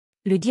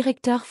Le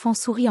directeur Fan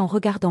sourit en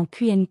regardant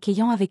Quen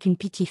Keyan avec une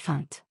pitié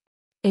feinte.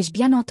 Ai-je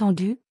bien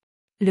entendu?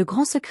 Le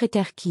grand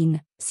secrétaire Qin,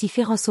 si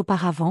féroce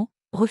auparavant,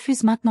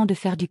 refuse maintenant de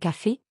faire du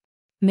café?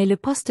 Mais le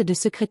poste de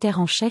secrétaire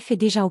en chef est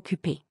déjà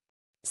occupé.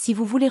 Si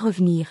vous voulez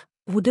revenir,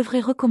 vous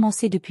devrez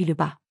recommencer depuis le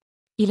bas.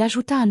 Il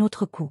ajouta un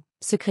autre coup.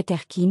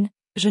 Secrétaire Qin,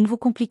 je ne vous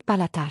complique pas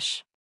la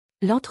tâche.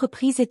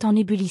 L'entreprise est en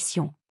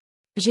ébullition.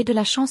 J'ai de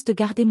la chance de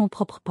garder mon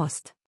propre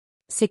poste.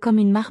 C'est comme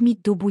une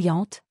marmite d'eau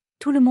bouillante,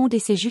 tout le monde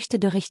essaie juste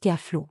de rester à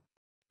flot.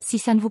 Si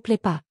ça ne vous plaît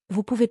pas,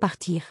 vous pouvez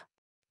partir.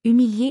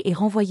 Humiliée et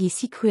renvoyée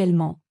si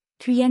cruellement,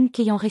 Quen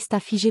Keyan resta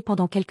figée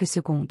pendant quelques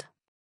secondes.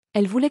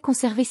 Elle voulait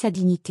conserver sa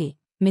dignité,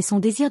 mais son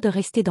désir de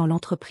rester dans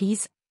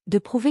l'entreprise, de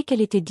prouver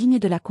qu'elle était digne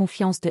de la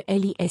confiance de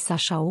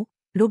Lishao,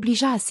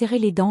 l'obligea à serrer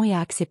les dents et à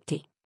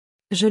accepter.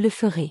 Je le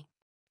ferai.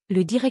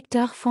 Le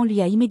directeur Fan lui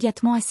a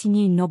immédiatement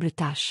assigné une noble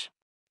tâche.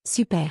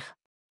 Super.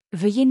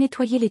 Veuillez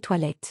nettoyer les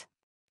toilettes.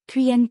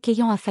 Quen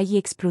Keyan a failli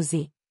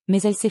exploser,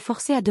 mais elle s'est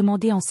forcée à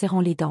demander en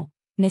serrant les dents.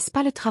 N'est-ce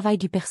pas le travail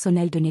du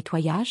personnel de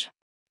nettoyage?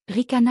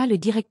 Ricana le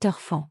directeur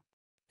Fan.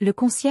 Le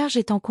concierge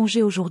est en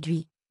congé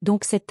aujourd'hui,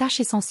 donc cette tâche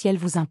essentielle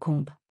vous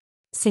incombe.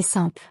 C'est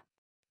simple.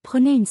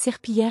 Prenez une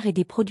serpillière et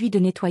des produits de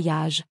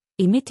nettoyage,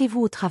 et mettez-vous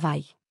au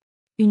travail.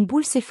 Une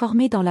boule s'est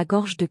formée dans la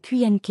gorge de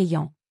Quen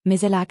Keyan, mais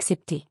elle a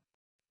accepté.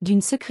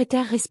 D'une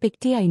secrétaire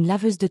respectée à une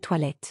laveuse de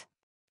toilette.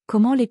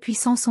 Comment les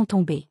puissants sont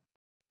tombés.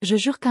 Je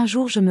jure qu'un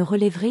jour je me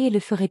relèverai et le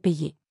ferai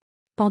payer.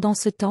 Pendant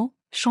ce temps,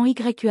 Chan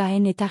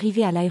Yuan est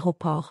arrivé à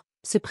l'aéroport,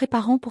 se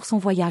préparant pour son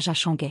voyage à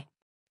Shanghai.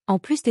 En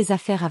plus des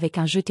affaires avec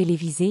un jeu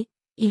télévisé,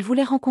 il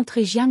voulait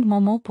rencontrer Jiang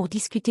Maman pour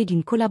discuter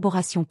d'une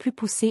collaboration plus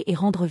poussée et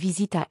rendre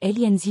visite à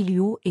Lian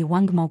Ziluo et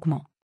Wang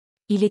Mangman.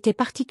 Il était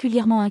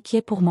particulièrement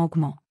inquiet pour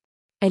Mangman.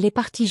 Elle est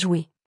partie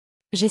jouer.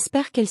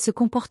 J'espère qu'elle se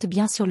comporte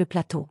bien sur le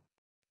plateau.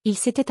 Il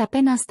s'était à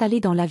peine installé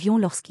dans l'avion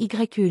lorsque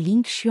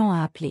Ling Xuan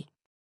a appelé.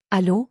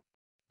 Allô?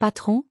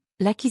 Patron,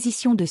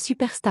 l'acquisition de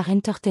Superstar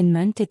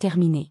Entertainment est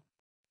terminée.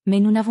 Mais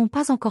nous n'avons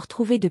pas encore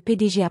trouvé de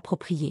PDG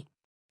approprié.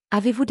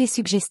 Avez-vous des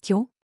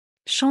suggestions?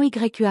 Chan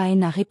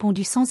Yuan a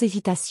répondu sans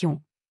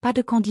hésitation. Pas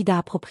de candidat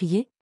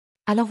approprié?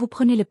 Alors vous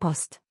prenez le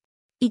poste.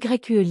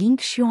 Ling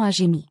Xuan a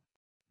gémi.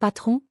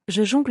 Patron,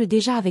 je jongle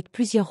déjà avec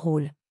plusieurs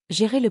rôles.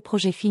 Gérer le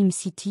projet Film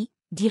City,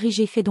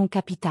 diriger Fédon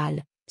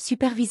Capital,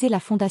 superviser la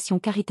fondation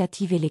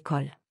caritative et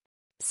l'école.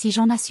 Si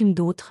j'en assume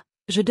d'autres,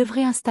 je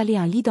devrais installer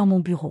un lit dans mon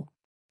bureau.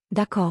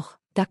 D'accord.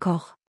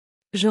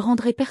 Je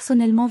rendrai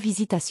personnellement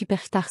visite à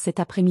Superstar cet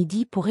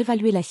après-midi pour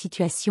évaluer la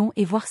situation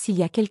et voir s'il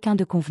y a quelqu'un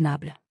de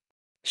convenable.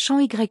 Chan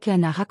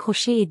Yuan a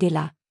raccroché et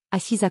Della,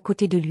 assise à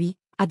côté de lui,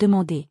 a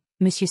demandé,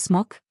 Monsieur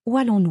Smock, où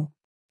allons-nous?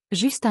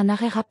 Juste un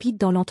arrêt rapide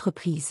dans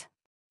l'entreprise.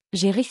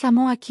 J'ai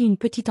récemment acquis une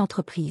petite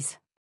entreprise.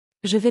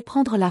 Je vais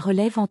prendre la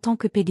relève en tant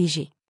que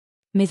PDG.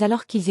 Mais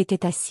alors qu'ils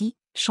étaient assis,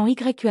 Chan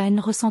Yuan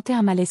ressentait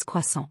un malaise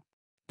croissant.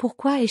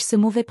 Pourquoi ai-je ce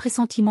mauvais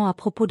pressentiment à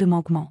propos de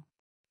Mangman?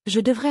 Je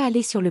devrais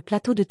aller sur le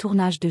plateau de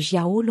tournage de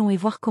Jiao Long et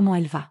voir comment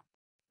elle va.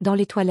 Dans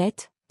les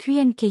toilettes,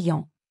 Quen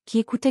Keyan, qui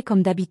écoutait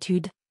comme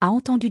d'habitude, a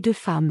entendu deux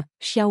femmes,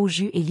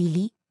 Xiaoju et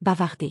Lily,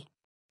 bavarder.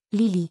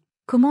 Lily,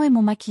 comment est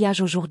mon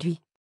maquillage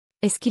aujourd'hui?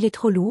 Est-ce qu'il est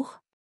trop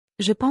lourd?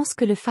 Je pense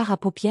que le fard à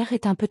paupières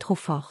est un peu trop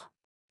fort.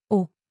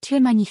 Oh, tu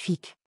es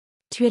magnifique.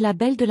 Tu es la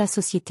belle de la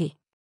société.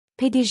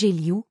 PDG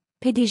Liu,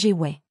 PDG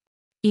Wei.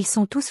 Ils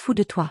sont tous fous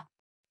de toi.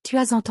 Tu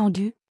as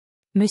entendu?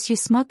 Monsieur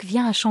Smock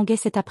vient à Shanghai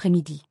cet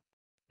après-midi.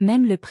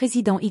 Même le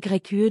président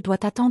YE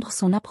doit attendre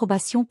son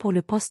approbation pour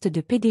le poste de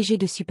PDG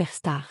de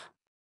Superstar.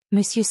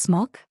 Monsieur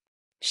Smock?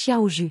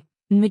 Xiaoju,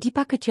 ne me dis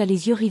pas que tu as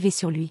les yeux rivés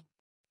sur lui.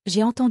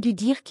 J'ai entendu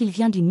dire qu'il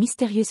vient d'une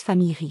mystérieuse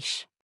famille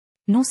riche.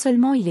 Non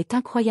seulement il est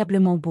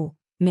incroyablement beau,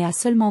 mais à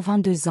seulement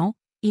 22 ans,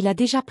 il a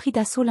déjà pris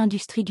d'assaut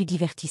l'industrie du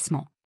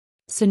divertissement.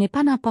 Ce n'est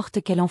pas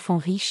n'importe quel enfant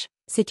riche,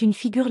 c'est une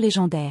figure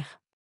légendaire.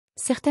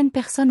 Certaines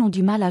personnes ont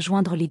du mal à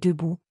joindre les deux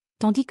bouts,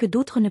 tandis que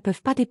d'autres ne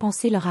peuvent pas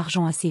dépenser leur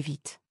argent assez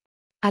vite.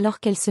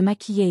 Alors qu'elle se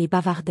maquillait et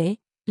bavardait,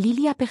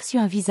 Lily aperçut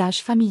un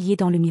visage familier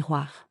dans le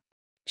miroir.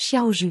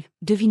 Xiaoju,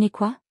 devinez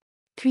quoi?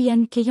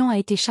 Quen Keyan a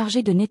été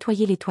chargée de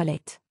nettoyer les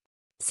toilettes.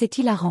 C'est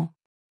hilarant.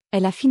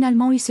 Elle a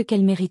finalement eu ce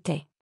qu'elle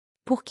méritait.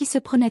 Pour qui se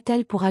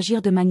prenait-elle pour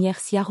agir de manière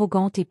si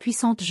arrogante et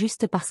puissante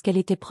juste parce qu'elle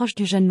était proche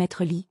du jeune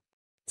maître Li?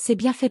 C'est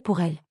bien fait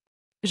pour elle.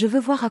 Je veux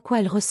voir à quoi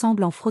elle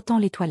ressemble en frottant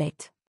les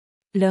toilettes.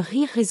 Leur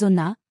rire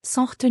résonna,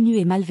 sans retenue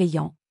et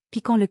malveillant,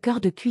 piquant le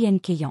cœur de Quen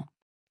Keyan.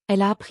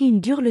 Elle a appris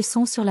une dure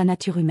leçon sur la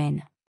nature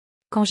humaine.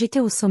 Quand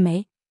j'étais au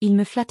sommet, ils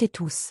me flattaient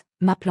tous,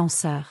 m'appelant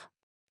sœur.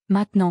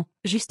 Maintenant,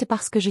 juste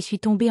parce que je suis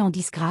tombée en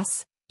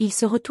disgrâce, ils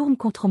se retournent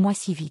contre moi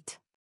si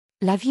vite.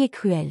 La vie est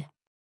cruelle.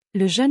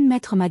 Le jeune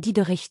maître m'a dit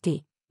de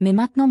rester, mais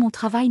maintenant mon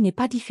travail n'est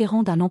pas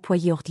différent d'un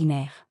employé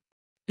ordinaire.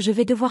 Je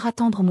vais devoir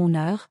attendre mon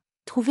heure,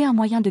 trouver un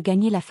moyen de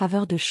gagner la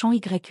faveur de Chan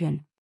Yuan.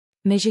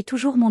 Mais j'ai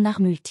toujours mon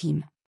arme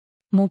ultime.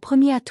 Mon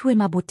premier atout est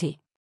ma beauté.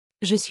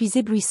 Je suis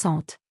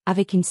éblouissante,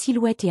 avec une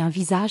silhouette et un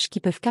visage qui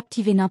peuvent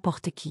captiver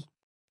n'importe qui.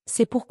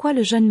 C'est pourquoi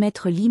le jeune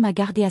maître Li m'a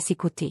gardé à ses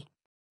côtés.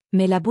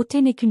 Mais la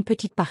beauté n'est qu'une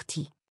petite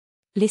partie.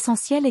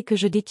 L'essentiel est que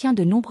je détiens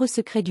de nombreux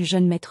secrets du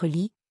jeune maître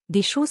Li,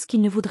 Des choses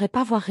qu'il ne voudrait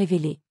pas voir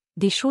révélées,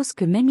 des choses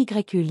que même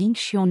YE Ling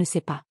Xuan ne sait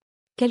pas.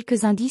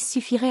 Quelques indices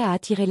suffiraient à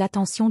attirer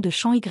l'attention de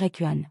Shang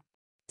Yuan.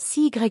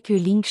 Si YE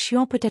Ling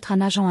Xuan peut être un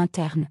agent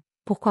interne,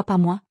 pourquoi pas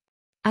moi?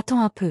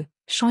 Attends un peu,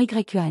 Shang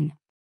Yuan.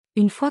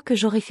 Une fois que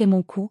j'aurai fait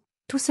mon coup,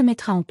 tout se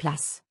mettra en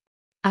place.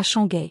 À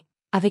Shanghai,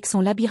 avec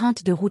son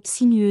labyrinthe de routes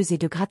sinueuses et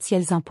de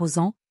gratte-ciels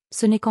imposants,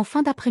 ce n'est qu'en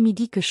fin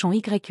d'après-midi que Shang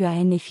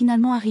Yuan est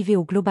finalement arrivé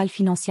au Global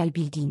Financial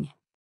Building.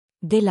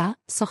 Dès là,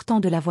 sortant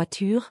de la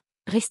voiture,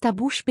 resta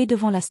bouche bée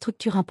devant la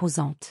structure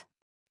imposante.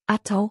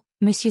 Attends,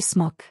 monsieur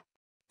Smoke.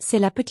 C'est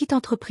la petite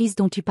entreprise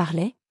dont tu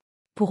parlais?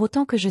 Pour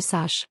autant que je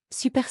sache,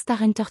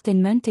 Superstar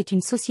Entertainment est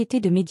une société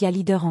de médias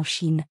leader en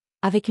Chine,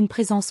 avec une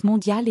présence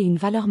mondiale et une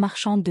valeur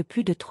marchande de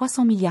plus de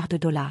 300 milliards de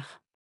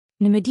dollars.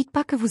 Ne me dites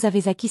pas que vous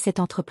avez acquis cette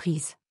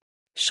entreprise.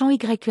 Shang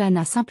Yuan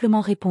a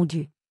simplement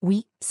répondu,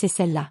 oui, c'est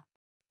celle-là.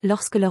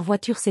 Lorsque leur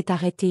voiture s'est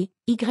arrêtée,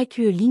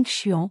 YE Ling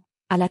Xuan,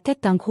 à la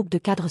tête d'un groupe de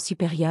cadres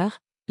supérieurs,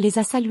 les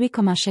a salués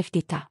comme un chef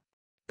d'État.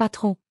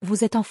 Patron,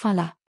 vous êtes enfin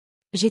là.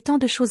 J'ai tant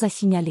de choses à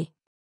signaler.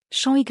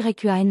 Shang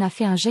Yuan a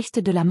fait un geste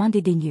de la main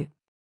dédaigneux.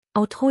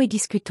 Outro et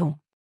discutons.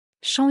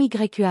 Shang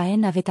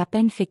Yuan avait à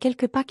peine fait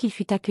quelques pas qu'il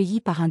fut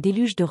accueilli par un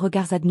déluge de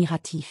regards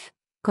admiratifs,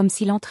 comme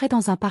s'il entrait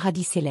dans un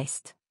paradis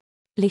céleste.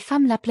 Les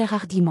femmes l'appelèrent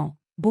hardiment.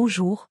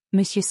 Bonjour,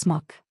 monsieur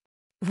Smoke.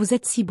 Vous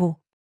êtes si beau.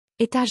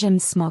 État j'aime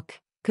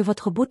Smoke, que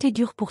votre beauté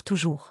dure pour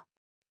toujours.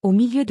 Au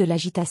milieu de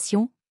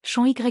l'agitation,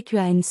 Shang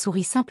Yuan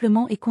sourit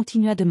simplement et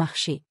continua de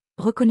marcher,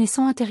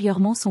 reconnaissant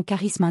intérieurement son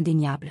charisme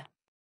indéniable.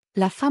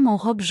 La femme en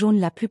robe jaune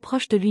la plus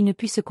proche de lui ne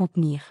put se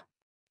contenir.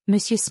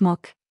 Monsieur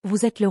Smoke,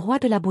 vous êtes le roi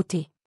de la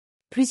beauté.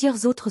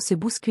 Plusieurs autres se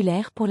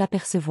bousculèrent pour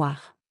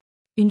l'apercevoir.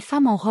 Une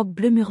femme en robe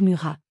bleue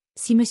murmura,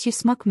 si monsieur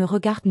Smoke me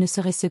regarde ne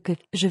serait-ce que,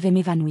 je vais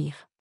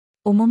m'évanouir.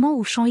 Au moment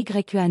où Shang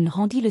Yuan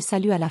rendit le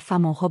salut à la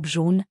femme en robe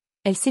jaune,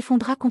 elle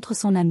s'effondra contre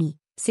son ami,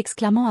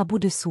 s'exclamant à bout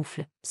de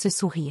souffle, ce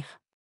sourire.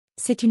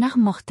 C'est une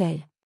arme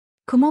mortelle.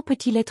 Comment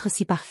peut-il être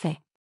si parfait?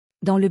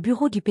 Dans le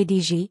bureau du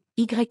PDG,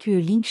 YE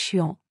Ling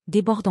Xuan,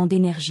 débordant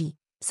d'énergie,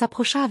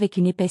 s'approcha avec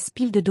une épaisse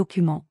pile de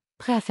documents,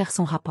 prêt à faire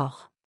son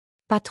rapport.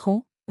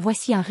 Patron,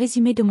 voici un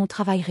résumé de mon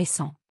travail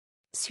récent.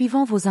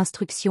 Suivant vos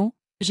instructions,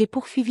 j'ai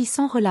poursuivi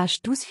sans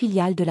relâche 12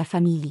 filiales de la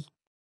famille Li.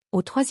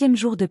 Au 3e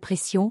jour de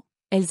pression,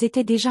 elles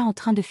étaient déjà en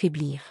train de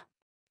faiblir.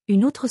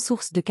 Une autre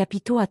source de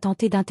capitaux a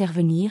tenté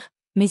d'intervenir,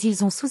 mais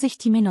ils ont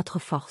sous-estimé notre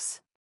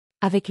force.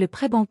 Avec le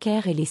prêt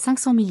bancaire et les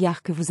 500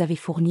 milliards que vous avez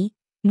fournis,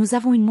 nous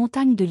avons une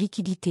montagne de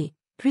liquidités,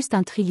 plus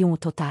d'1 trillion au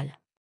total.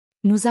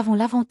 Nous avons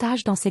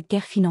l'avantage dans cette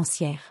guerre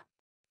financière.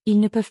 Ils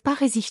ne peuvent pas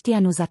résister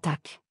à nos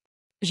attaques.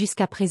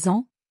 Jusqu'à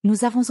présent,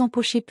 nous avons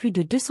empoché plus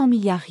de 200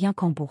 milliards rien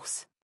qu'en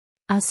bourse.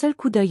 Un seul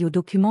coup d'œil aux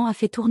documents a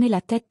fait tourner la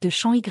tête de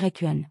Shang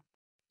Yuan.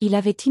 Il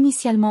avait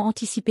initialement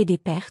anticipé des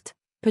pertes,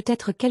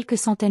 peut-être quelques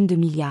centaines de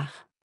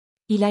milliards.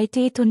 Il a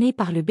été étonné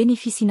par le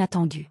bénéfice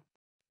inattendu.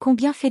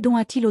 Combien Fédon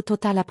a-t-il au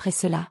total après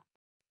cela?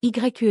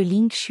 YE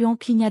Ling Xuan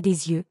cligna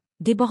des yeux,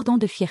 débordant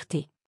de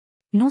fierté.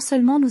 Non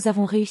seulement nous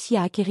avons réussi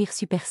à acquérir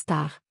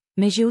Superstar,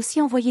 mais j'ai aussi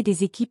envoyé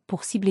des équipes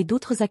pour cibler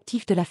d'autres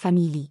actifs de la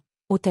famille Li.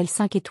 Hôtel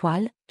 5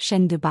 étoiles,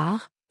 chaîne de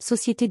bars,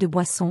 société de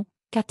boissons,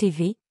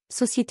 KTV,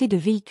 société de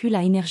véhicules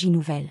à énergie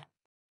nouvelle.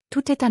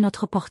 Tout est à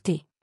notre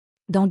portée.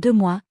 Dans 2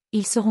 mois,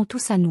 ils seront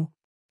tous à nous.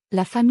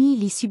 La famille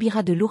Li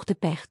subira de lourdes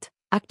pertes,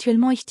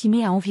 actuellement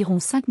estimées à environ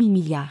 5 000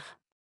 milliards.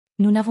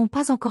 Nous n'avons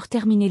pas encore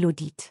terminé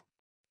l'audit.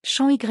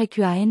 Shang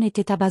Yuan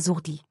était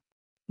abasourdi.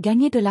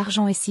 Gagner de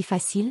l'argent est si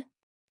facile?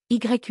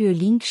 YE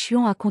Ling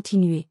Xuan a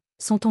continué,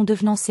 son ton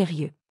devenant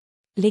sérieux.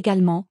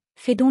 Légalement,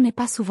 Fédon n'est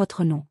pas sous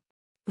votre nom.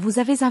 Vous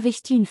avez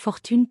investi une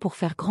fortune pour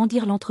faire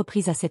grandir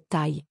l'entreprise à cette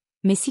taille,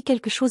 mais si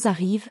quelque chose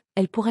arrive,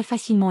 elle pourrait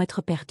facilement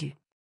être perdue.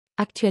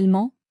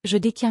 Actuellement, je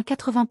détiens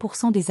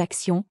 80% des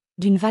actions,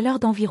 d'une valeur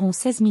d'environ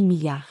 16 000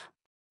 milliards.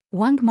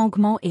 Wang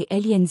Mangman et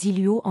Elle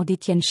Zilluo en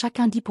détiennent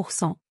chacun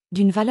 10%,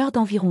 d'une valeur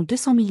d'environ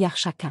 200 milliards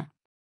chacun.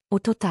 Au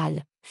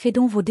total,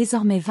 Fédon vaut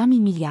désormais 20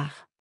 000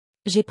 milliards.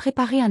 J'ai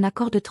préparé un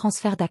accord de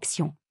transfert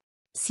d'actions.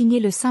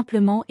 Signez-le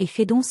simplement et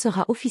Fédon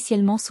sera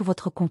officiellement sous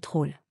votre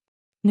contrôle.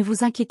 Ne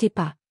vous inquiétez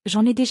pas,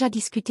 j'en ai déjà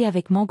discuté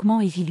avec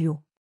Mangman et Zilluo.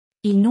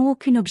 Ils n'ont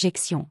aucune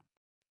objection.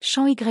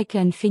 Shang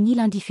Yuan feignit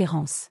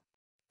l'indifférence.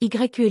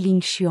 YE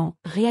Ling Xuan,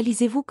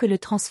 réalisez-vous que le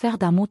transfert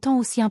d'un montant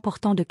aussi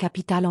important de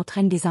capital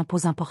entraîne des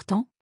impôts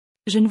importants?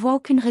 Je ne vois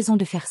aucune raison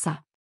de faire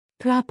ça.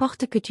 Peu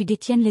importe que tu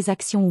détiennes les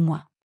actions ou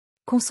moi.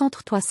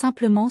 Concentre-toi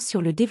simplement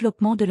sur le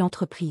développement de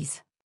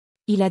l'entreprise.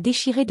 Il a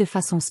déchiré de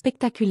façon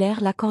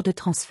spectaculaire l'accord de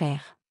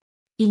transfert.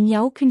 Il n'y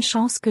a aucune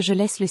chance que je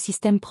laisse le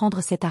système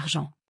prendre cet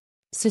argent.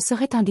 Ce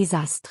serait un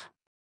désastre.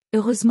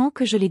 Heureusement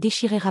que je l'ai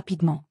déchiré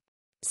rapidement.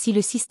 Si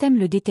le système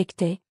le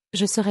détectait,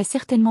 je serais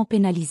certainement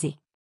pénalisé.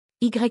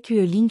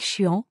 YE Ling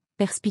Xuan,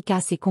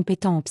 perspicace et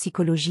compétent en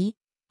psychologie,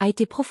 a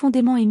été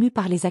profondément ému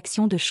par les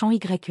actions de Shang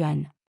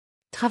Yuan.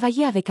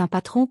 Travailler avec un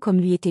patron comme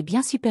lui était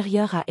bien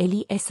supérieur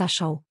à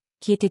Shao,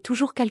 qui était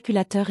toujours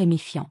calculateur et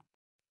méfiant.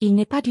 Il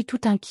n'est pas du tout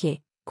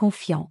inquiet,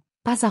 confiant,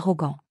 pas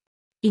arrogant.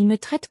 Il me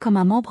traite comme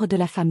un membre de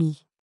la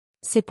famille.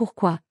 C'est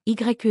pourquoi,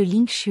 YE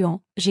Ling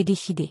Xuan, j'ai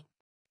décidé.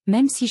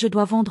 Même si je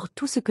dois vendre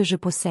tout ce que je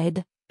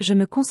possède, je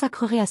me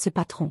consacrerai à ce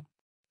patron.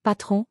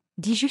 Patron,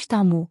 dis juste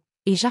un mot,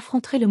 et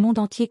j'affronterai le monde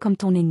entier comme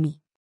ton ennemi.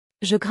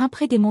 Je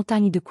grimperai des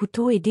montagnes de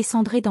couteaux et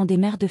descendrai dans des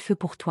mers de feu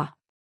pour toi.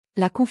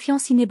 La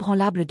confiance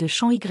inébranlable de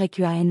Shang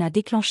Yuan a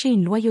déclenché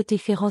une loyauté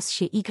féroce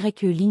chez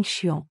Ling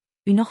Xuan,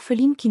 une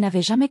orpheline qui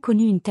n'avait jamais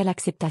connu une telle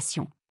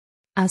acceptation.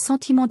 Un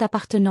sentiment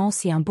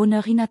d'appartenance et un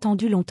bonheur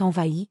inattendu l'ont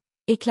envahi,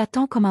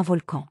 éclatant comme un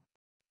volcan.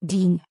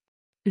 Digne.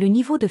 Le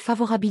niveau de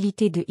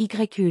favorabilité de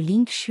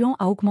Ling Xuan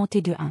a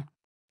augmenté de 1.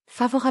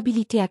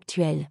 Favorabilité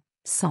actuelle,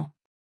 100.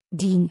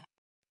 Digne.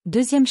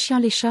 Deuxième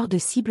chien lécheur de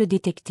cible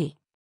détecté.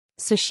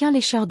 Ce chien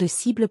lécheur de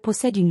cible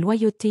possède une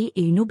loyauté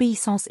et une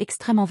obéissance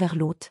extrême envers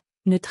l'hôte,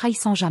 ne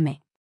trahissant jamais.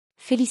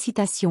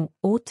 Félicitations,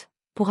 hôte,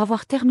 pour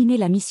avoir terminé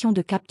la mission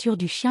de capture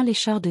du chien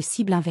lécheur de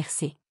cible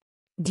inversé.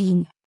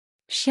 Digne.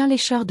 Chien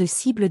lécheur de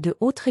cible de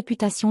haute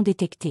réputation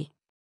détecté.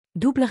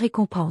 Double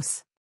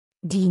récompense.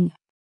 Digne.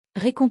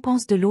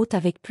 Récompense de l'hôte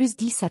avec plus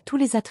 10 à tous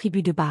les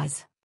attributs de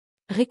base.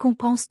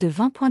 Récompense de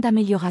 20 points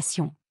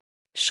d'amélioration.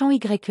 Shang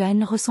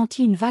Yuan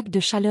ressentit une vague de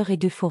chaleur et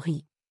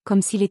d'euphorie,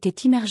 comme s'il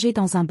était immergé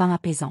dans un bain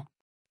apaisant.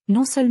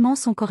 Non seulement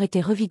son corps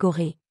était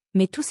revigoré,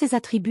 mais tous ses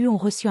attributs ont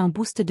reçu un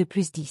boost de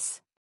plus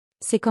 10.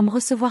 C'est comme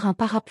recevoir un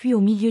parapluie au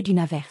milieu d'une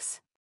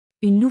averse.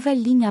 Une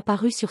nouvelle ligne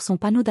apparut sur son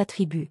panneau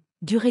d'attributs,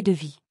 durée de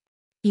vie.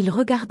 Il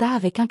regarda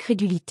avec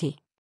incrédulité.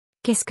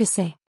 Qu'est-ce que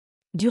c'est?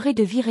 Durée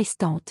de vie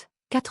restante,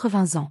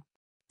 80 ans.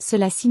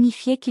 Cela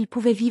signifiait qu'il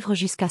pouvait vivre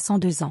jusqu'à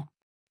 102 ans.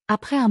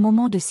 Après un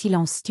moment de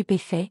silence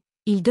stupéfait,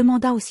 il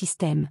demanda au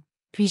système,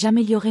 « Puis-je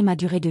améliorer ma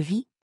durée de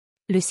vie ?»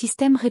 Le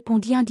système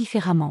répondit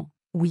indifféremment,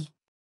 « Oui.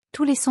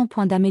 Tous les 100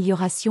 points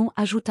d'amélioration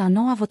ajoutent un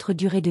an à votre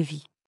durée de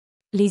vie. »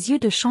 Les yeux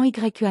de Shang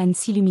Yuan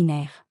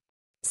s'illuminèrent.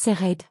 « C'est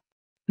raide.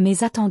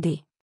 Mais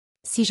attendez.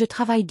 Si je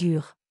travaille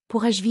dur,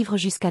 pourrais-je vivre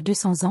jusqu'à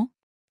 200 ans?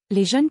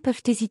 Les jeunes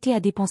peuvent hésiter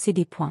à dépenser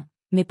des points,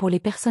 mais pour les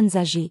personnes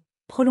âgées,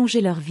 prolonger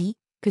leur vie,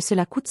 que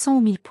cela coûte 100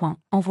 ou 1000 points,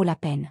 en vaut la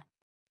peine.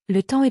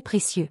 Le temps est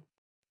précieux.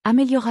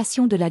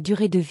 Amélioration de la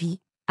durée de vie,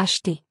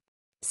 acheter.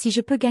 Si je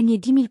peux gagner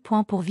 10 000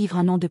 points pour vivre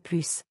un an de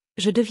plus,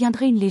 je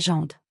deviendrai une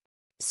légende. »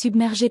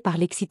 Submergé par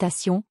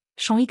l'excitation,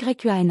 Shang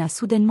Yuan a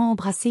soudainement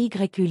embrassé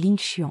Ling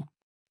Xuan.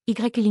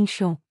 Ling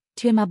Xuan,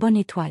 tu es ma bonne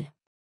étoile.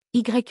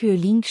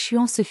 Ling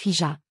Xuan se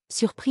figea,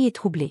 surpris et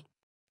troublé.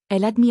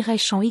 Elle admirait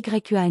Shang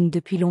Yuan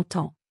depuis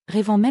longtemps,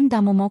 rêvant même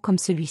d'un moment comme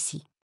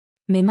celui-ci.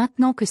 Mais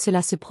maintenant que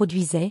cela se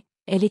produisait,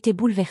 elle était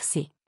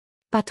bouleversée.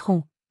 «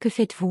 Patron, que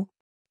faites-vous »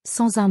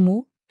 Sans un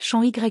mot,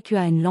 Shang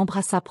Yuan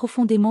l'embrassa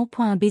profondément.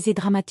 Un baiser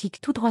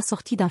dramatique tout droit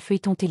sorti d'un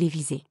feuilleton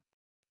télévisé.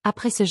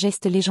 Après ce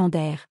geste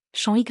légendaire,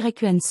 Shang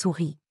Yuan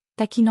sourit,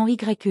 taquinant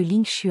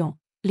Ling Xuan.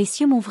 Les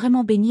cieux m'ont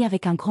vraiment béni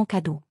avec un grand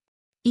cadeau.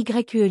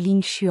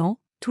 Ling Xuan,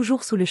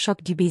 toujours sous le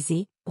choc du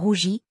baiser,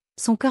 rougit,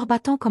 son cœur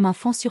battant comme un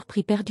faon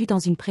surpris perdu dans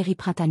une prairie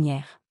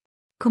printanière.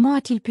 Comment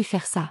a-t-il pu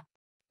faire ça?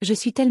 Je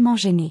suis tellement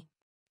gênée.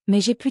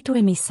 Mais j'ai plutôt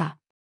aimé ça.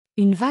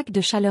 Une vague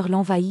de chaleur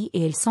l'envahit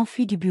et elle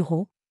s'enfuit du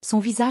bureau, son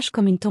visage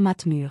comme une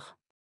tomate mûre.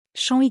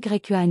 Shang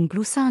Yuan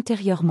gloussa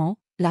intérieurement,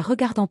 la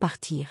regardant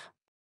partir.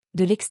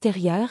 De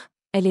l'extérieur,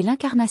 elle est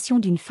l'incarnation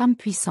d'une femme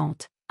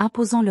puissante,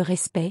 imposant le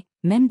respect,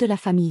 même de la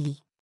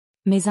famille.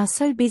 Mais un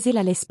seul baiser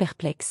la laisse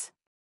perplexe.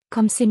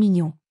 Comme c'est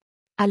mignon.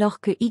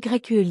 Alors que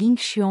Ling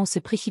Xuan se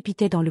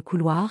précipitait dans le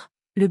couloir,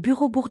 le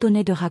bureau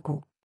bourdonnait de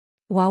ragots.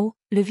 Waouh,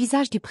 le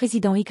visage du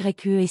président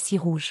est si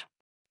rouge.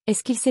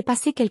 Est-ce qu'il s'est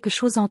passé quelque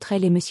chose entre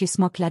elle et Monsieur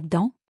Smock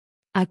là-dedans?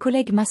 Un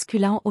collègue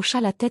masculin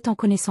hocha la tête en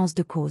connaissance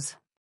de cause.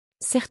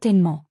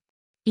 Certainement.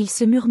 Il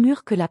se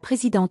murmure que la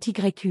présidente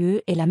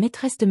est la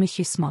maîtresse de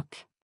Monsieur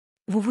Smock.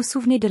 Vous vous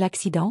souvenez de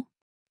l'accident?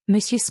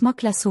 Monsieur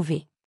Smock l'a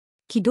sauvée.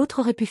 Qui d'autre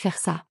aurait pu faire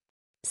ça?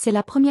 C'est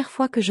la première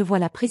fois que je vois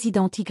la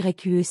présidente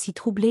si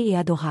troublée et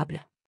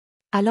adorable.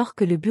 Alors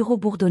que le bureau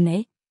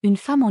bourdonnait, une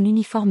femme en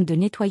uniforme de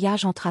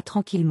nettoyage entra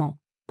tranquillement,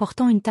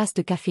 portant une tasse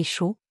de café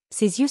chaud,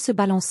 ses yeux se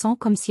balançant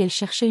comme si elle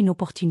cherchait une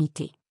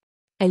opportunité.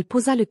 Elle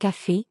posa le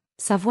café,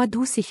 sa voix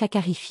douce et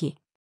acarifiée.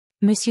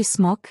 « Monsieur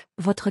Smock,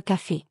 votre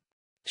café. »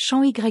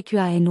 Shang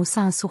Yuan haussa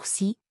un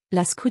sourcil,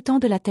 la scrutant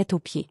de la tête aux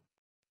pieds.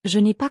 « Je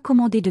n'ai pas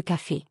commandé de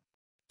café.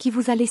 Qui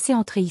vous a laissé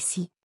entrer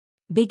ici ?»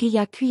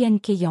 bégaya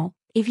Keyan,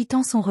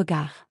 évitant son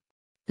regard.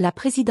 « La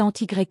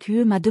présidente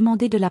m'a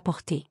demandé de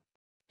l'apporter. »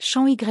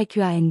 Shang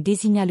Yuan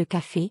désigna le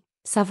café,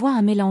 sa voix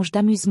un mélange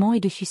d'amusement et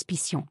de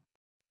suspicion.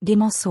 « Des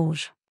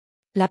mensonges.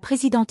 La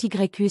présidente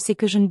sait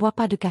que je ne bois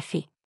pas de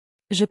café.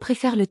 Je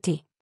préfère le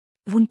thé.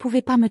 Vous ne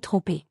pouvez pas me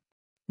tromper. »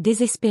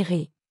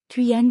 Désespérée,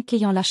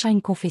 Keyan lâcha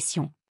une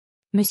confession.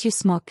 « Monsieur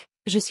Smock,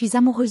 je suis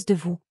amoureuse de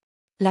vous. »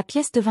 La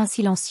pièce devint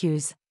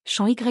silencieuse,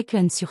 Shang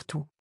Yuan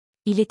surtout.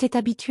 Il était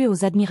habitué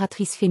aux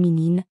admiratrices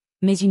féminines,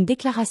 mais une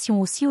déclaration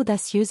aussi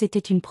audacieuse était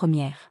une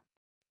première.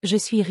 « Je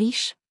suis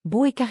riche,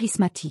 beau et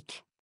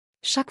charismatique.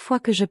 Chaque fois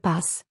que je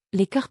passe,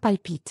 les cœurs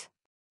palpitent.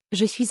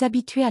 Je suis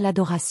habitué à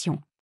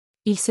l'adoration. »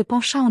 Il se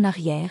pencha en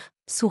arrière,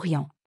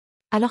 souriant.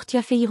 « Alors tu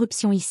as fait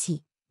irruption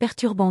ici,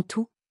 perturbant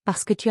tout,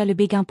 parce que tu as le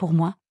béguin pour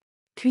moi ?»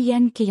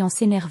 Keyan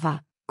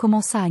s'énerva,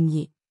 commença à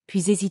nier,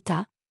 puis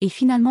hésita, et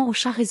finalement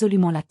hocha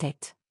résolument la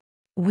tête.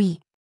 Oui.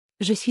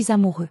 Je suis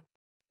amoureux.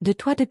 De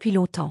toi depuis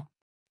longtemps.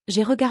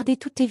 J'ai regardé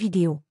toutes tes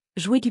vidéos,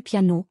 joué du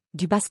piano,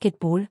 du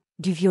basketball,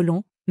 du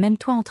violon, même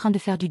toi en train de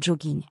faire du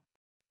jogging.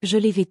 Je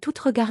les ai toutes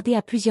regardées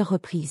à plusieurs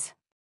reprises.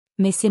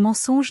 Mais ces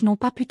mensonges n'ont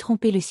pas pu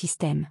tromper le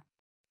système.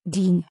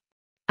 Digne.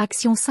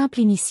 Action simple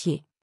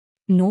initiée.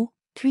 No,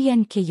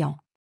 Nguyen Keyan.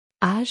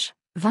 Âge,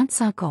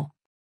 25 ans.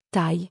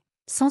 Taille,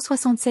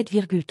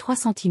 167,3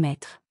 cm.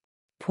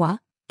 Poids,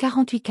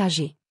 48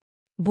 kg.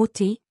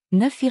 Beauté,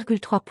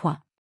 9,3 points.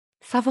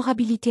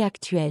 Favorabilité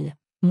actuelle,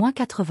 moins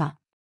 80.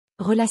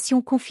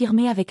 Relation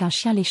confirmée avec un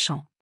chien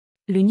léchant.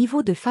 Le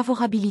niveau de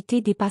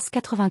favorabilité dépasse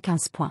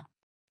 95 points.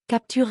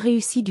 Capture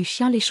réussie du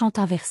chien léchant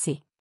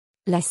inversé.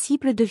 La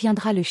cible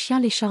deviendra le chien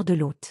lécheur de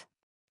l'hôte.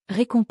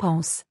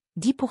 Récompense,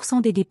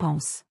 10% des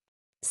dépenses.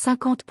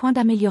 50 points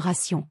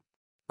d'amélioration.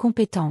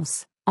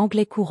 Compétences,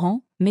 anglais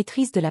courant,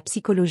 maîtrise de la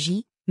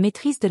psychologie,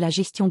 maîtrise de la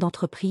gestion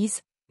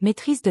d'entreprise,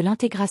 maîtrise de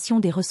l'intégration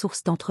des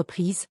ressources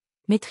d'entreprise,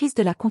 maîtrise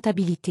de la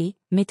comptabilité,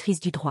 maîtrise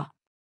du droit.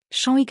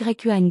 Champ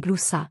YUAN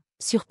Gloussa,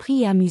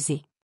 surpris et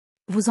amusé.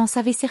 Vous en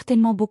savez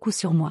certainement beaucoup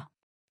sur moi.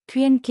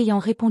 Nguyen Keyan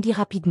répondit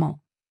rapidement.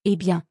 Eh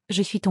bien,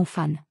 je suis ton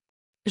fan.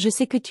 Je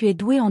sais que tu es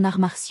doué en arts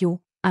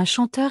martiaux, un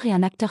chanteur et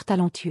un acteur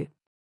talentueux.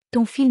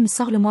 Ton film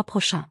sort le mois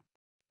prochain.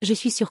 Je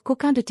suis sûr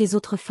qu'aucun de tes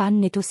autres fans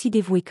n'est aussi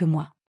dévoué que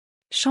moi.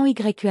 Champ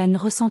YUAN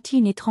ressentit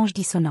une étrange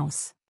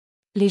dissonance.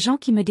 Les gens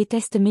qui me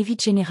détestent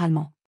m'évitent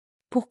généralement.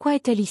 Pourquoi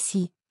est-elle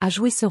ici, à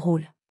jouer ce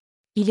rôle?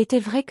 Il était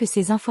vrai que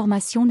ces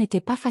informations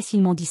n'étaient pas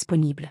facilement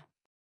disponibles.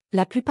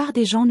 La plupart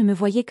des gens ne me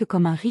voyaient que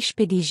comme un riche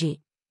PDG,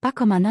 pas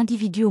comme un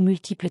individu aux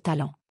multiples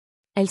talents.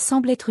 Elle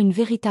semble être une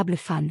véritable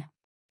fan.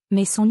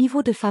 Mais son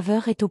niveau de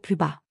faveur est au plus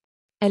bas.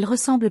 Elle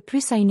ressemble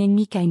plus à une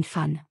ennemie qu'à une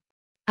fan.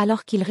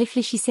 Alors qu'il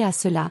réfléchissait à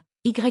cela,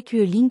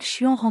 YE Ling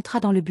Xuan rentra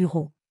dans le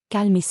bureau,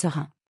 calme et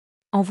serein.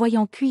 En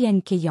voyant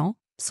Nguyen Keyan,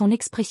 son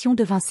expression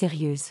devint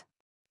sérieuse.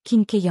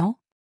 Qin Keyan?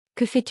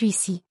 Que fais-tu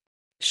ici?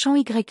 Champ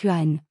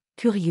YUAN,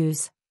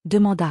 curieuse,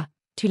 demanda,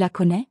 tu la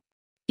connais?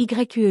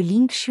 YE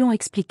Ling Xuan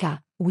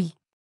expliqua, oui.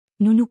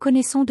 Nous nous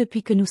connaissons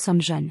depuis que nous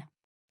sommes jeunes.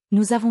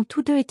 Nous avons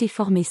tous deux été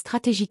formés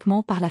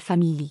stratégiquement par la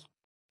famille Lee.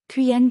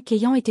 Nguyen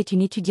Keyan était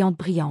une étudiante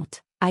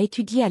brillante, a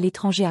étudié à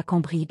l'étranger à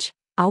Cambridge,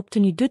 a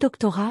obtenu 2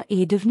 doctorats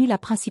et est devenue la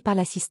principale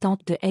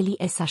assistante de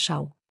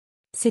LISHAO.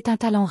 C'est un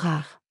talent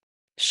rare.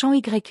 Champ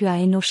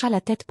YUAN hocha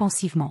la tête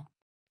pensivement.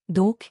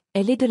 Donc,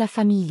 elle est de la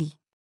famille Lee.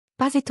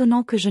 Pas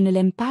étonnant que je ne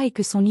l'aime pas et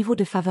que son niveau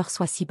de faveur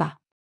soit si bas.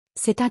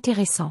 C'est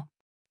intéressant.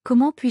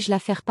 Comment puis-je la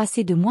faire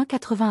passer de moins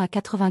 80 à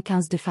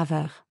 95 de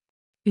faveur?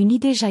 Une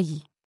idée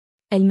jaillit.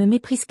 Elle me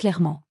méprise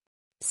clairement.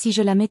 Si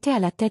je la mettais à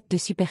la tête de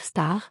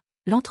Superstar,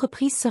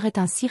 l'entreprise serait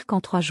un cirque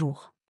en 3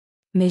 jours.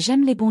 Mais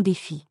j'aime les bons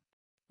défis.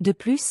 De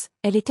plus,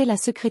 elle était la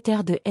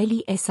secrétaire de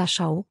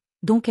LISHAO,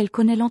 donc elle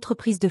connaît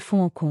l'entreprise de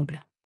fond en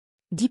comble.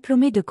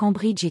 Diplômée de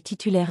Cambridge et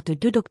titulaire de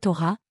 2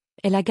 doctorats,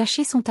 elle a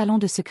gâché son talent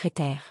de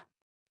secrétaire.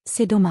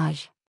 C'est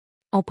dommage.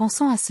 En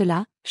pensant à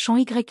cela, Champ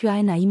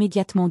YUAN a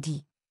immédiatement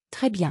dit «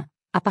 Très bien,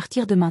 à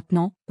partir de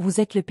maintenant,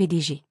 vous êtes le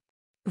PDG.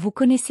 Vous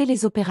connaissez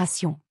les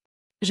opérations.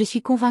 Je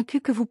suis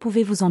convaincu que vous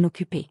pouvez vous en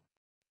occuper. »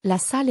 La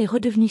salle est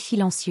redevenue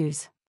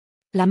silencieuse.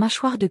 La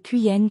mâchoire de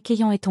Nguyen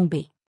Keyan est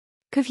tombée.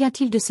 Que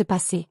vient-il de se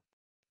passer?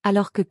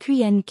 Alors que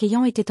Nguyen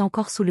Keyan était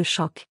encore sous le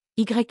choc,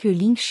 YE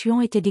Ling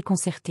Xuan était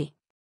déconcerté.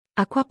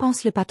 À quoi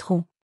pense le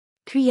patron?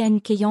 Nguyen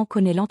Keyan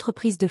connaît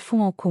l'entreprise de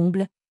fond en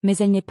comble, mais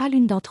elle n'est pas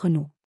l'une d'entre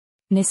nous.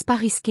 N'est-ce pas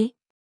risqué?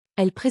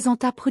 Elle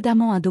présenta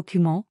prudemment un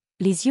document,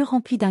 les yeux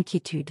remplis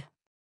d'inquiétude.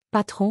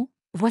 Patron,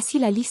 voici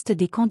la liste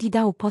des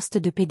candidats au poste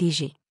de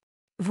PDG.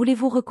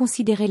 Voulez-vous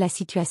reconsidérer la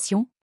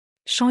situation?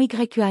 Champ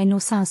YUAN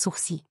haussa un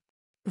sourcil.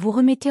 Vous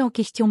remettez en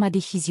question ma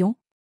décision?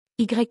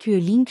 YE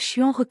Ling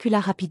Xuan recula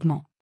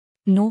rapidement.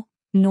 Non,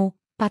 non,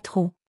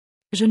 patron.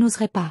 Je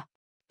n'oserais pas.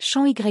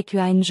 Champ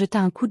YUAN jeta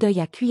un coup d'œil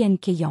à Nguyen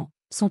Keyan,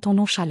 son ton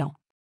nonchalant.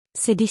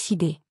 C'est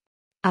décidé.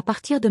 À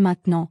partir de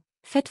maintenant,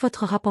 faites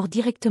votre rapport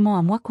directement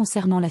à moi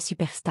concernant la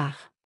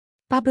superstar.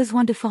 Pas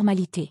besoin de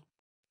formalité.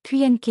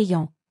 Nguyen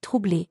Keyan,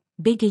 troublé,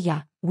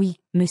 bégaya, oui,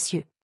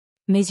 monsieur.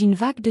 Mais une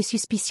vague de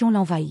suspicion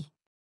l'envahit.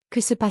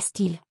 Que se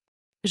passe-t-il?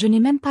 Je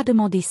n'ai même pas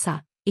demandé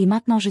ça, et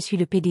maintenant je suis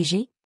le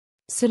PDG?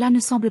 Cela ne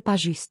semble pas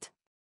juste.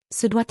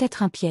 Ce doit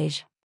être un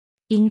piège.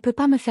 Il ne peut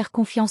pas me faire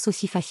confiance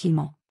aussi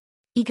facilement.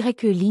 YE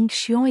Ling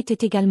Xuan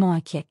était également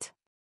inquiète.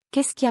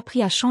 Qu'est-ce qui a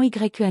pris à Champ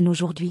YUAN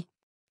aujourd'hui?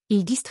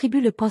 Il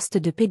distribue le poste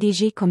de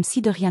PDG comme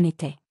si de rien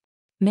n'était.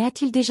 Mais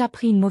a-t-il déjà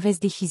pris une mauvaise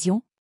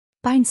décision?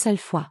 Pas une seule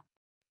fois.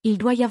 Il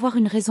doit y avoir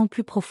une raison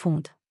plus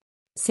profonde.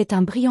 C'est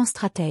un brillant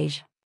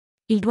stratège.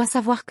 Il doit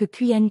savoir que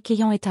Nguyen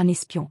Keyan est un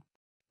espion.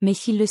 Mais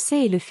s'il le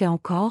sait et le fait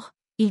encore,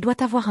 il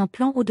doit avoir un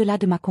plan au-delà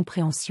de ma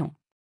compréhension.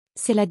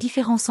 C'est la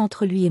différence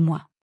entre lui et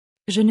moi.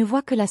 Je ne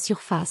vois que la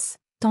surface,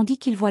 tandis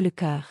qu'il voit le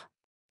cœur.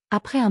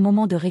 Après un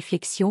moment de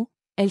réflexion,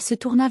 elle se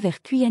tourna vers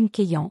Nguyen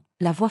Keyan,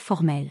 la voix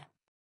formelle.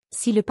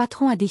 Si le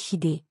patron a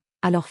décidé,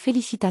 alors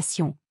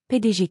félicitations,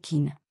 PDG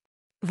Qin.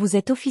 Vous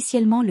êtes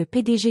officiellement le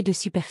PDG de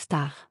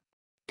Superstar.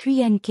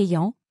 Nguyen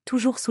Keyan,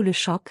 toujours sous le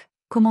choc,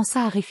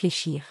 commença à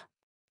réfléchir.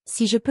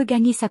 Si je peux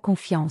gagner sa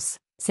confiance,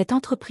 cette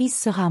entreprise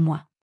sera à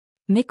moi.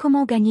 Mais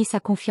comment gagner sa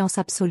confiance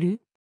absolue?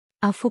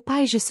 Un faux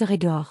pas et je serai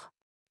dehors.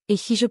 Et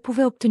si je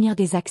pouvais obtenir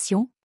des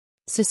actions?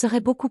 Ce serait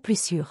beaucoup plus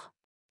sûr.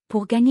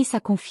 Pour gagner sa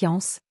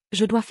confiance,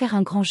 je dois faire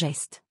un grand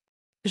geste.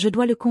 Je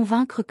dois le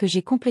convaincre que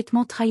j'ai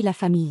complètement trahi la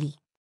famille Lee.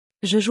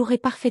 Je jouerai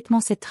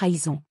parfaitement cette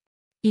trahison.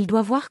 Il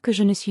doit voir que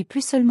je ne suis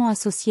plus seulement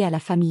associé à la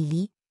famille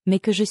Lee, mais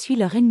que je suis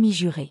leur ennemi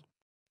juré.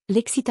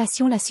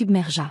 L'excitation la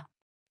submergea.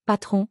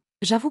 Patron,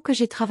 j'avoue que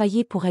j'ai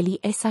travaillé pour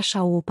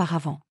LISHAO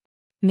auparavant.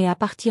 Mais à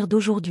partir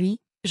d'aujourd'hui,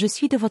 je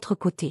suis de votre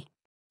côté.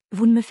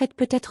 Vous ne me faites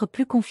peut-être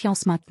plus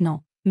confiance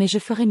maintenant, mais je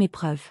ferai mes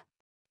preuves.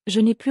 Je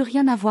n'ai plus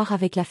rien à voir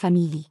avec la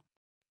famille Lee.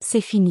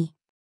 C'est fini.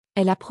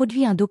 Elle a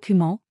produit un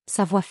document,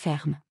 sa voix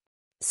ferme.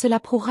 Cela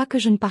prouvera que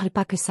je ne parle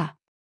pas que ça.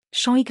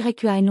 Champ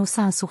YUAN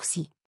haussa un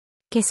sourcil.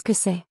 Qu'est-ce que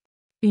c'est?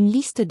 Une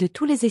liste de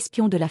tous les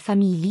espions de la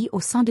famille Lee au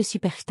sein de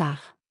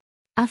Superstar.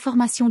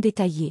 Informations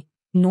détaillées,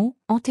 noms,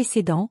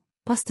 antécédents,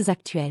 postes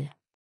actuels.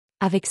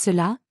 Avec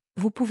cela,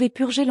 vous pouvez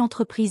purger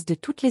l'entreprise de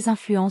toutes les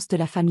influences de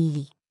la famille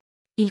Lee.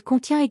 Il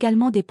contient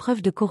également des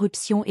preuves de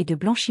corruption et de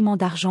blanchiment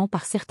d'argent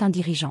par certains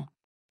dirigeants.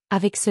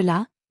 Avec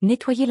cela,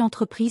 nettoyer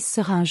l'entreprise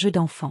sera un jeu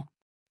d'enfant.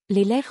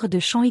 Les lèvres de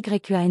Champ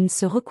YUAN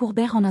se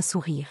recourbèrent en un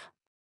sourire.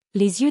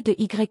 Les yeux de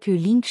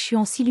Ling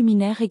Xuan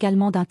s'illuminèrent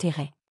également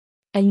d'intérêt.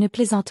 Elle ne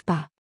plaisante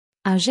pas.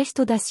 Un geste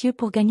audacieux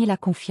pour gagner la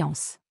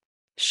confiance.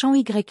 Champ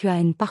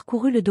YUAN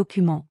parcourut le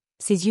document,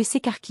 ses yeux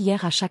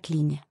s'écarquillèrent à chaque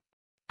ligne.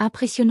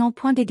 Impressionnant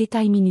point des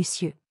détails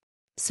minutieux.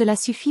 Cela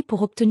suffit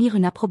pour obtenir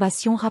une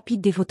approbation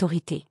rapide des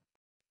autorités.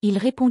 Il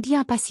répondit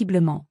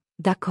impassiblement, «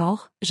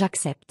 D'accord,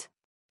 j'accepte.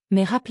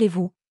 Mais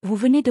rappelez-vous, vous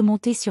venez de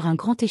monter sur un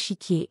grand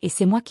échiquier et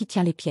c'est moi qui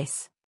tiens les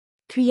pièces. »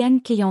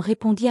 Keyan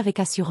répondit avec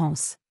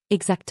assurance, «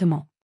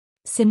 Exactement.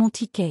 C'est mon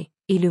ticket,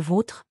 et le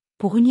vôtre,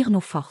 pour unir nos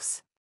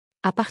forces.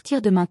 À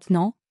partir de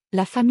maintenant,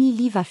 la famille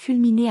Lee va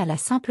fulminer à la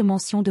simple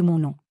mention de mon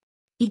nom. »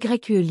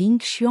 Ling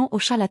Xuan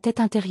hocha la tête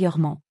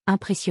intérieurement,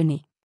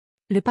 impressionné.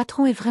 Le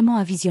patron est vraiment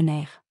un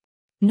visionnaire.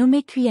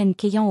 Nommer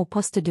Keyan au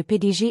poste de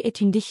PDG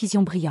est une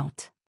décision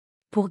brillante.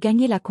 Pour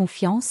gagner la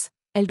confiance,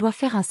 elle doit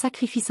faire un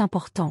sacrifice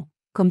important,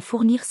 comme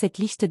fournir cette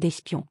liste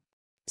d'espions.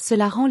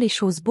 Cela rend les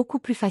choses beaucoup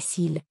plus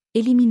faciles,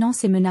 éliminant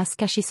ces menaces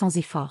cachées sans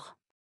effort.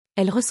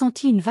 Elle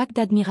ressentit une vague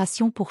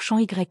d'admiration pour Champ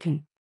YUAN.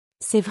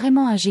 C'est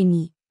vraiment un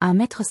génie, un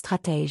maître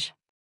stratège.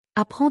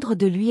 Apprendre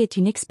de lui est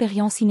une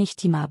expérience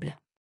inestimable.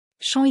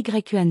 Champ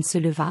YUAN se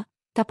leva,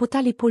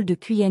 tapota l'épaule de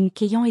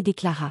Keyan et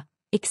déclara,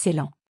 «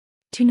 Excellent.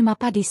 Tu ne m'as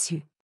pas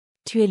déçu.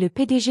 Tu es le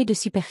PDG de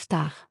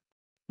Superstar.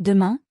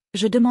 Demain,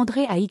 je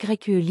demanderai à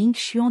Ling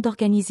Xuan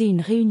d'organiser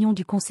une réunion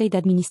du conseil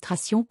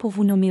d'administration pour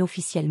vous nommer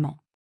officiellement.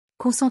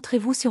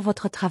 Concentrez-vous sur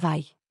votre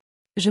travail.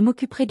 Je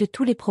m'occuperai de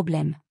tous les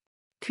problèmes. »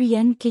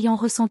 Keyan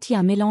ressentit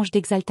un mélange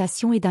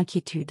d'exaltation et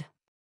d'inquiétude.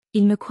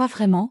 Il me croit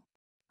vraiment?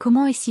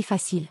 Comment est-ce si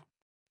facile?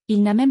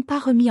 Il n'a même pas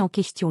remis en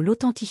question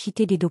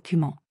l'authenticité des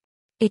documents.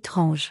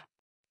 Étrange.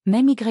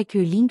 Même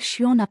Ling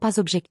Xuan n'a pas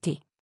objecté.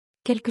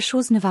 Quelque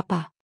chose ne va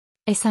pas.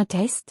 Est-ce un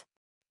test?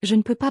 Je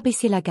ne peux pas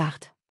baisser la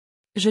garde.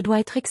 Je dois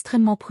être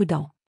extrêmement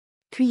prudent.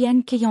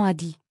 Keyan a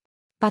dit.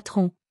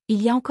 Patron,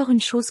 il y a encore une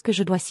chose que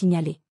je dois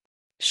signaler.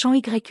 Champ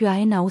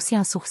YUAN a haussé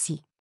un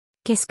sourcil.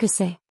 Qu'est-ce que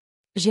c'est?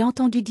 J'ai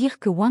entendu dire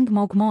que Wang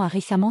Mangman a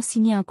récemment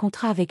signé un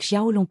contrat avec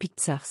Xiaolong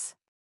Pictures.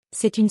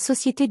 C'est une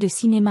société de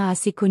cinéma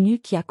assez connue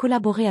qui a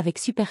collaboré avec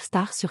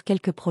Superstar sur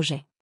quelques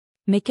projets.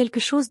 Mais quelque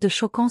chose de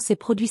choquant s'est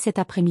produit cet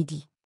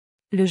après-midi.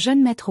 Le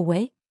jeune maître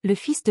Wei, le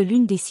fils de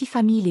l'une des 6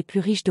 familles les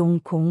plus riches de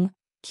Hong Kong,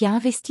 qui a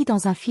investi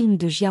dans un film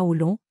de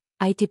Xiaolong,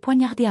 a été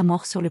poignardé à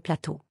mort sur le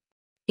plateau.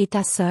 Et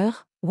ta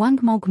sœur,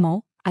 Wang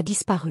Mangman, a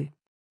disparu.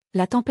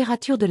 La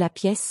température de la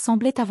pièce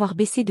semblait avoir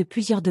baissé de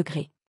plusieurs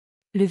degrés.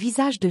 Le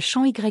visage de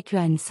Champ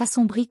YUAN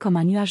s'assombrit comme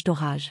un nuage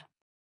d'orage.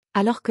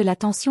 Alors que la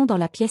tension dans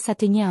la pièce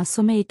atteignait un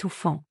sommet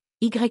étouffant,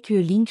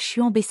 Ling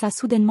Xuan baissa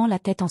soudainement la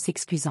tête en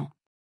s'excusant.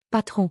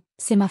 Patron,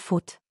 c'est ma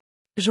faute.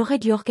 J'aurais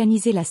dû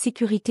organiser la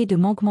sécurité de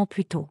Mangman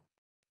plus tôt.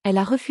 Elle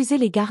a refusé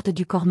les gardes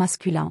du corps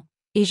masculin,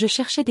 et je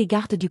cherchais des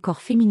gardes du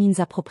corps féminines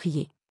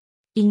appropriées.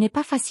 Il n'est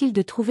pas facile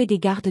de trouver des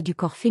gardes du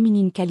corps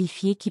féminines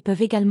qualifiées qui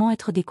peuvent également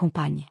être des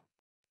compagnes.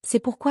 C'est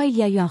pourquoi il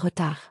y a eu un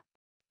retard.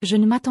 Je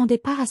ne m'attendais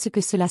pas à ce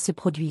que cela se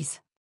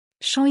produise.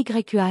 Champ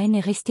YUAN est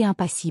resté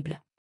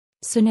impassible.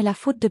 Ce n'est la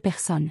faute de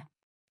personne.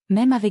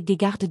 Même avec des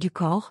gardes du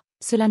corps,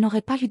 cela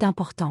n'aurait pas eu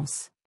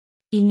d'importance.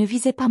 Il ne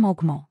visait pas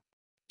Mangman.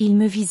 Il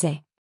me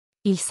visait.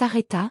 Il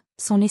s'arrêta,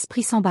 son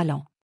esprit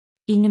s'emballant.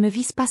 Il ne me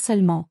vise pas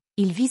seulement,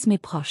 il vise mes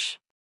proches.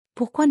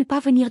 Pourquoi ne pas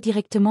venir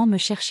directement me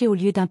chercher au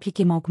lieu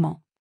d'impliquer Mangman?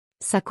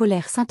 Sa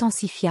colère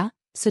s'intensifia,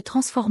 se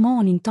transformant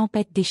en une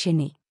tempête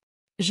déchaînée.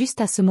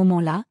 Juste à ce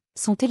moment-là,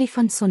 son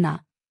téléphone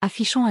sonna,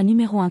 affichant un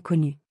numéro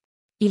inconnu.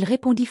 Il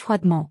répondit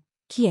froidement,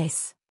 « Qui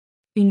est-ce »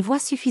 Une voix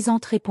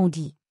suffisante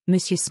répondit, «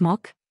 Monsieur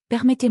Smoke,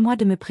 permettez-moi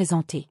de me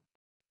présenter.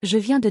 Je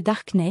viens de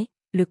Darkney,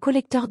 le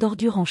collecteur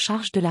d'ordures en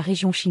charge de la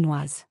région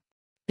chinoise.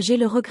 J'ai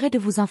le regret de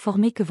vous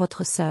informer que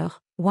votre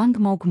sœur, Wang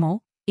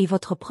Mangman, et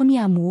votre premier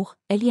amour,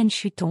 Elian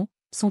Chuton,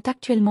 sont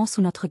actuellement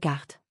sous notre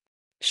garde.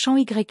 Champ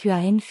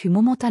YUAN fut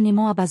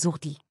momentanément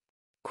abasourdi.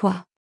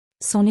 Quoi?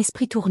 Son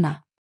esprit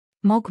tourna.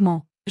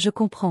 Manquement, je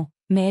comprends,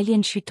 mais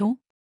Alien Chuton?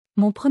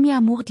 Mon premier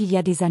amour d'il y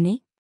a des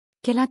années?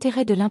 Quel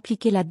intérêt de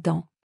l'impliquer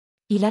là-dedans?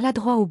 Il alla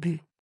droit au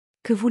but.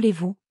 Que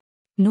voulez-vous?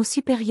 Nos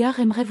supérieurs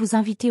aimeraient vous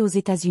inviter aux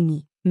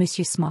États-Unis,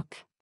 Monsieur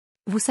Smoke.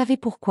 Vous savez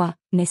pourquoi,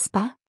 n'est-ce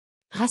pas?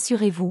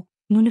 Rassurez-vous,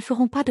 nous ne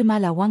ferons pas de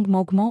mal à Wang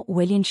Mangman ou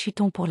Alien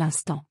Chuton pour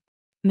l'instant.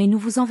 Mais nous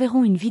vous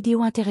enverrons une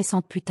vidéo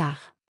intéressante plus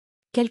tard.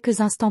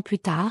 Quelques instants plus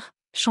tard,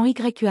 Champ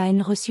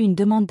YUAN reçut une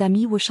demande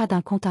d'amis ou chat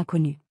d'un compte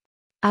inconnu.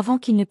 Avant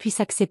qu'il ne puisse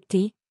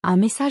accepter, un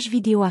message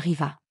vidéo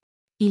arriva.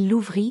 Il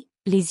l'ouvrit,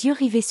 les yeux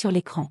rivés sur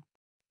l'écran.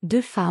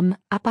 2 femmes,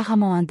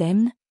 apparemment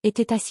indemnes,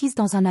 étaient assises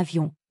dans un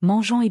avion,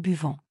 mangeant et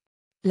buvant.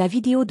 La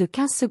vidéo de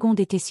 15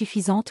 secondes était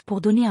suffisante pour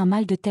donner un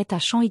mal de tête à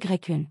Champ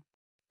YUAN.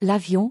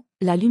 L'avion,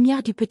 la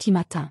lumière du petit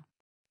matin.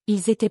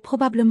 Ils étaient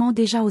probablement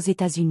déjà aux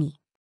États-Unis.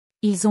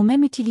 Ils ont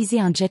même utilisé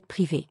un jet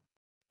privé.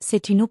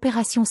 C'est une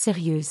opération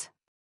sérieuse.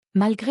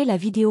 Malgré la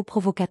vidéo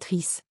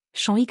provocatrice,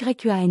 Champ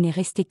YUAN est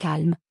resté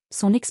calme,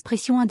 son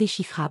expression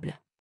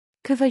indéchiffrable.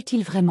 Que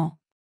veulent-ils vraiment?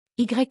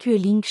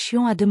 Ling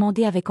Xuan a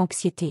demandé avec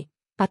anxiété.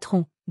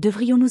 Patron,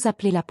 devrions-nous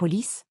appeler la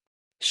police?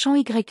 Champ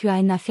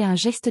YUAN a fait un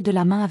geste de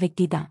la main avec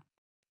dédain.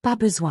 Pas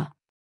besoin.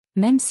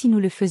 Même si nous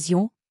le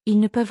faisions, ils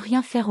ne peuvent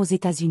rien faire aux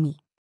États-Unis.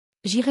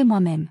 J'irai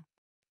moi-même.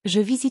 Je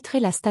visiterai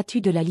la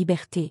Statue de la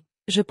Liberté,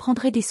 je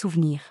prendrai des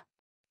souvenirs.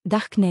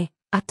 Darkney,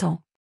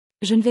 attends.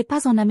 Je ne vais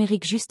pas en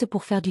Amérique juste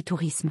pour faire du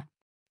tourisme.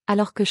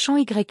 Alors que Champ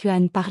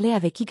YUAN parlait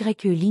avec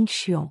Ling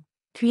Xuan,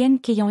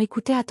 Keyan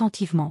écoutait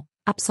attentivement,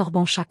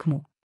 absorbant chaque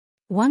mot.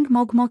 Wang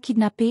Mangman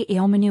kidnappé et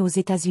emmené aux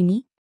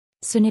États-Unis?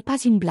 Ce n'est pas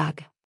une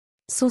blague.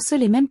 Sont-ce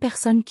les mêmes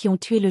personnes qui ont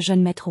tué le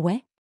jeune maître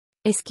Wei?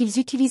 Est-ce qu'ils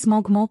utilisent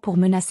Mangman pour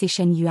menacer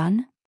Shen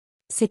Yuan?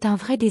 C'est un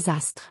vrai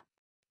désastre.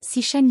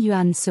 Si Shen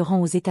Yuan se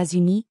rend aux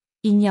États-Unis,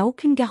 il n'y a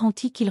aucune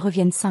garantie qu'il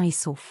revienne sain et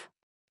sauf.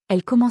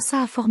 Elle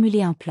commença à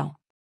formuler un plan.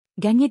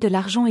 Gagner de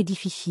l'argent est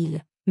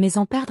difficile, mais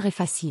en perdre est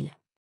facile.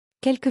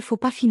 Quelques faux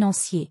pas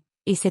financiers,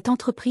 et cette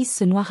entreprise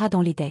se noiera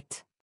dans les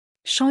dettes.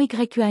 Champ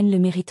YUAN le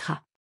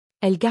méritera.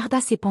 Elle garda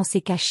ses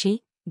pensées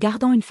cachées,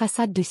 gardant une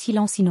façade de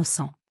silence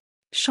innocent.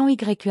 Champ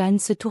YUAN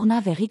se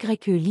tourna vers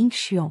Ling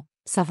Xuan,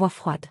 sa voix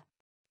froide.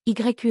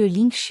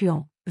 Ling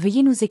Xuan,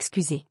 veuillez nous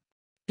excuser.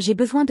 J'ai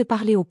besoin de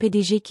parler au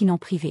PDG Qin en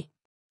privé.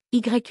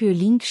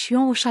 Ling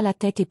Xuan hocha la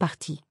tête et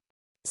partit.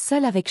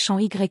 Seul avec Champ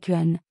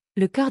YUAN,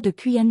 le cœur de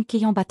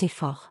Keyan battait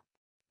fort.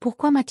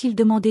 Pourquoi m'a-t-il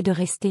demandé de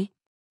rester?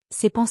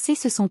 Ses pensées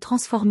se sont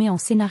transformées en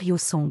scénario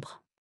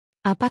sombre.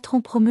 Un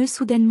patron promeut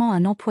soudainement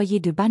un employé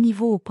de bas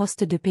niveau au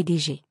poste de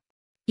PDG.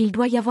 Il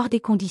doit y avoir des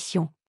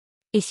conditions.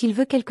 Et s'il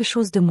veut quelque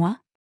chose de moi?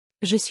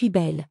 Je suis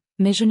belle,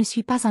 mais je ne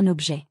suis pas un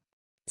objet.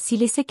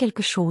 S'il essaie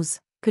quelque chose,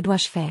 que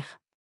dois-je faire?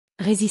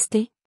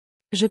 Résister?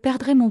 Je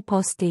perdrai mon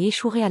poste et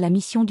échouerai à la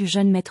mission du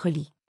jeune maître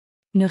Li.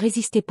 Ne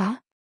résistez pas?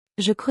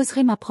 Je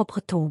creuserai ma propre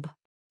tombe.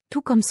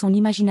 Tout comme son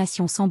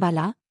imagination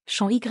s'emballa,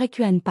 Champ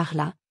YUAN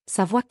parla,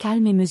 sa voix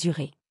calme et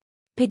mesurée.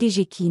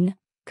 PDG Qin,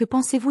 que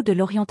pensez-vous de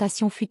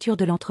l'orientation future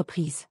de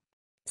l'entreprise?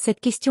 Cette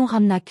question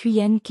ramena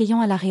Keyan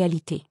à la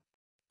réalité.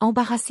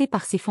 Embarrassée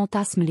par ses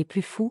fantasmes les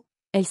plus fous,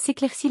 elle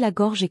s'éclaircit la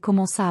gorge et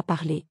commença à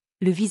parler,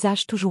 le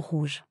visage toujours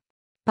rouge.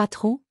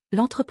 Patron,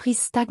 l'entreprise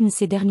stagne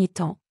ces derniers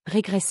temps,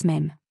 régresse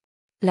même.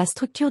 La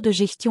structure de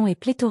gestion est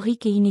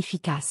pléthorique et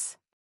inefficace.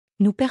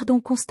 Nous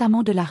perdons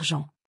constamment de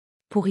l'argent.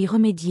 Pour y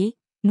remédier,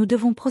 nous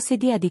devons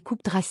procéder à des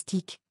coupes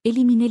drastiques,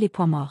 éliminer les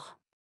points morts.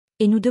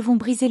 Et nous devons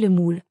briser le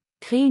moule,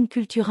 créer une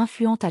culture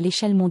influente à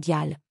l'échelle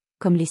mondiale,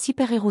 comme les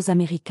super-héros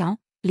américains,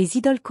 les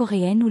idoles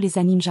coréennes ou les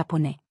animes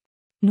japonais.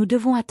 Nous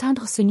devons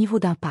atteindre ce niveau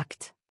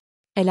d'impact.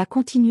 Elle a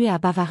continué à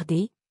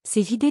bavarder,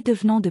 ses idées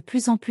devenant de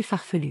plus en plus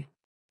farfelues.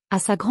 À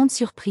sa grande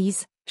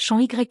surprise, Champ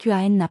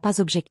YUAN n'a pas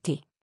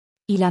objecté.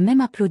 Il a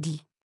même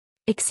applaudi.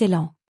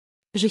 Excellent.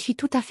 Je suis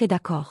tout à fait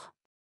d'accord.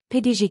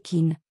 PDG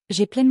Qin,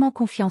 j'ai pleinement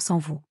confiance en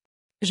vous.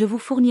 Je vous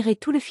fournirai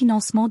tout le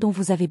financement dont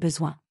vous avez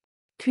besoin.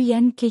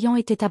 Keyan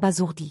était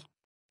abasourdi.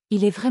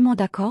 Il est vraiment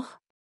d'accord?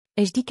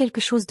 Ai-je dit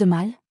quelque chose de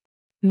mal?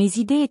 Mes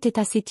idées étaient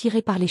assez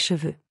tirées par les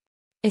cheveux.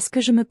 Est-ce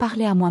que je me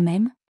parlais à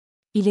moi-même?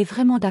 Il est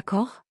vraiment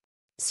d'accord?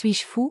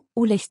 Suis-je fou,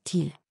 ou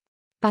l'est-il?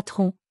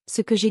 Patron,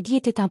 ce que j'ai dit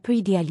était un peu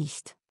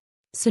idéaliste.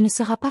 Ce ne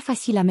sera pas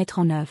facile à mettre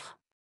en œuvre.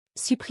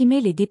 Supprimer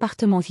les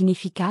départements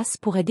inefficaces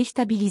pourrait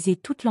déstabiliser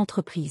toute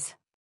l'entreprise.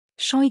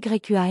 Champ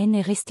YUAN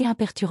est resté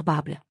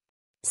imperturbable.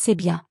 C'est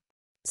bien.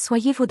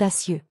 Soyez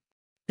audacieux.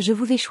 Je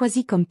vous ai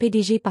choisi comme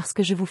PDG parce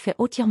que je vous fais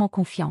entièrement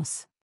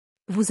confiance.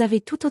 Vous avez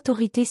toute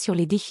autorité sur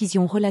les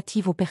décisions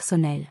relatives au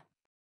personnel.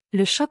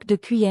 Le choc de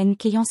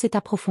Keyan s'est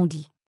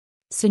approfondi.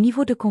 Ce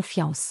niveau de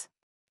confiance.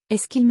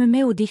 Est-ce qu'il me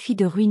met au défi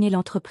de ruiner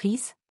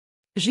l'entreprise?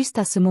 Juste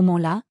à ce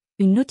moment-là,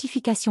 une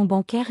notification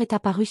bancaire est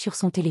apparue sur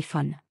son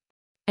téléphone.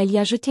 Elle y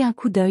a jeté un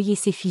coup d'œil et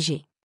s'est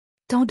figée.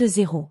 Tant de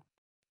zéros.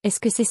 Est-ce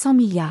que c'est 100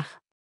 milliards?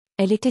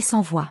 Elle était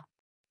sans voix.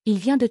 Il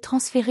vient de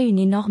transférer une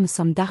énorme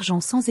somme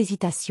d'argent sans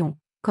hésitation,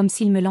 comme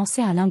s'il me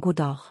lançait un lingot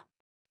d'or.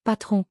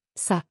 Patron,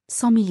 ça,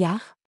 100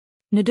 milliards?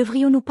 Ne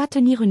devrions-nous pas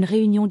tenir une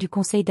réunion du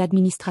conseil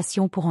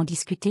d'administration pour en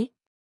discuter?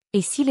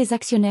 Et si les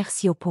actionnaires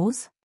s'y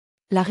opposent?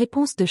 La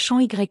réponse de Champ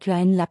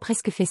YEN l'a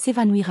presque fait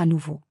s'évanouir à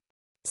nouveau.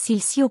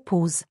 S'ils s'y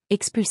opposent,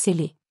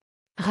 expulsez-les.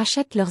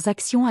 Rachètent leurs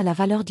actions à la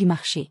valeur du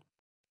marché.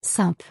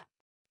 Simple.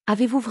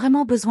 Avez-vous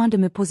vraiment besoin de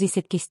me poser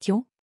cette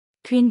question?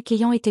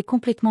 Keyan était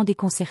complètement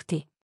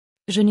déconcerté.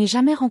 Je n'ai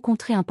jamais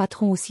rencontré un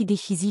patron aussi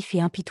décisif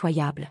et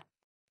impitoyable.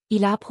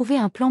 Il a approuvé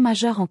un plan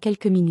majeur en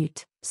quelques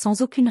minutes,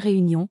 sans aucune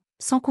réunion,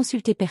 sans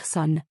consulter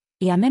personne,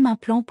 et a même un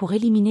plan pour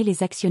éliminer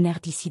les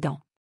actionnaires dissidents.